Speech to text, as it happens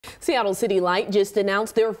Seattle City Light just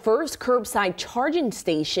announced their first curbside charging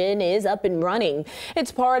station is up and running.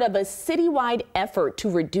 It's part of a citywide effort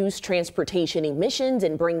to reduce transportation emissions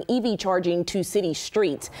and bring EV charging to city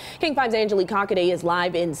streets. King 5's Angelique Cockaday is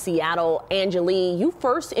live in Seattle. Angelique, you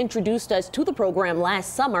first introduced us to the program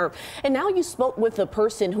last summer, and now you spoke with the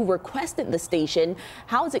person who requested the station.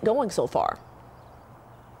 How is it going so far?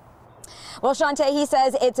 Well, Shantae, he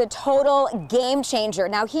says it's a total game changer.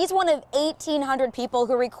 Now, he's one of 1,800 people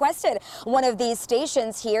who requested one of these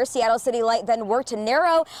stations here. Seattle City Light then worked to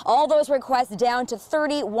narrow all those requests down to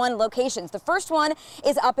 31 locations. The first one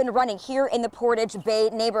is up and running here in the Portage Bay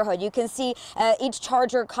neighborhood. You can see each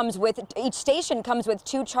station comes with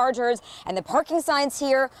 2 chargers, and the parking signs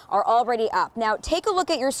here are already up. Now, take a look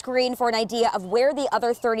at your screen for an idea of where the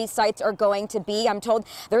other 30 sites are going to be. I'm told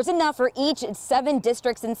there's enough for each 7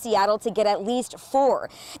 districts in Seattle to get at least 4.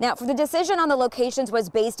 Now, for the decision on the locations was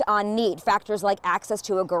based on need, factors like access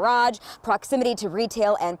to a garage, proximity to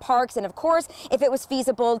retail and parks, and of course, if it was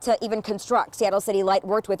feasible to even construct. Seattle City Light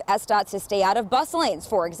worked with SDOT to stay out of bus lanes,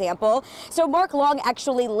 for example. So Mark Long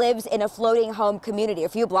actually lives in a floating home community a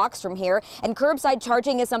few blocks from here, and curbside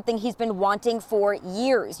charging is something he's been wanting for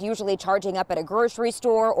years, usually charging up at a grocery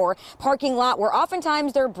store or parking lot where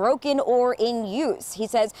oftentimes they're broken or in use. He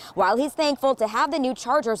says while he's thankful to have the new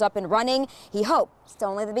chargers up and running, he hopes it's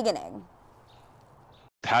only the beginning.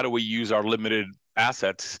 How do we use our limited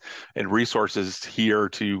assets and resources here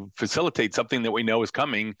to facilitate something that we know is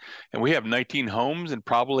coming? And we have 19 homes and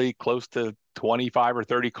probably close to 25 or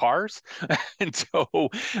 30 cars. And so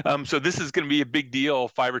this is going to be a big deal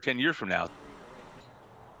 5 or 10 years from now.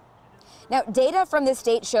 Now, data from the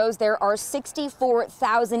state shows there are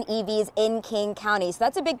 64,000 EVs in King County. So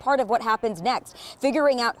that's a big part of what happens next,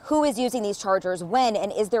 figuring out who is using these chargers, when,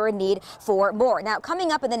 and is there a need for more. Now,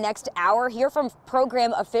 coming up in the next hour, hear from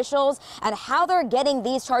program officials and how they're getting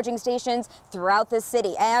these charging stations throughout the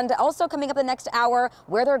city. And also coming up in the next hour,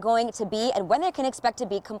 where they're going to be and when they can expect to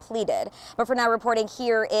be completed. But for now, reporting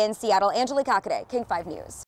here in Seattle, Angelique Cockaday, King 5 News.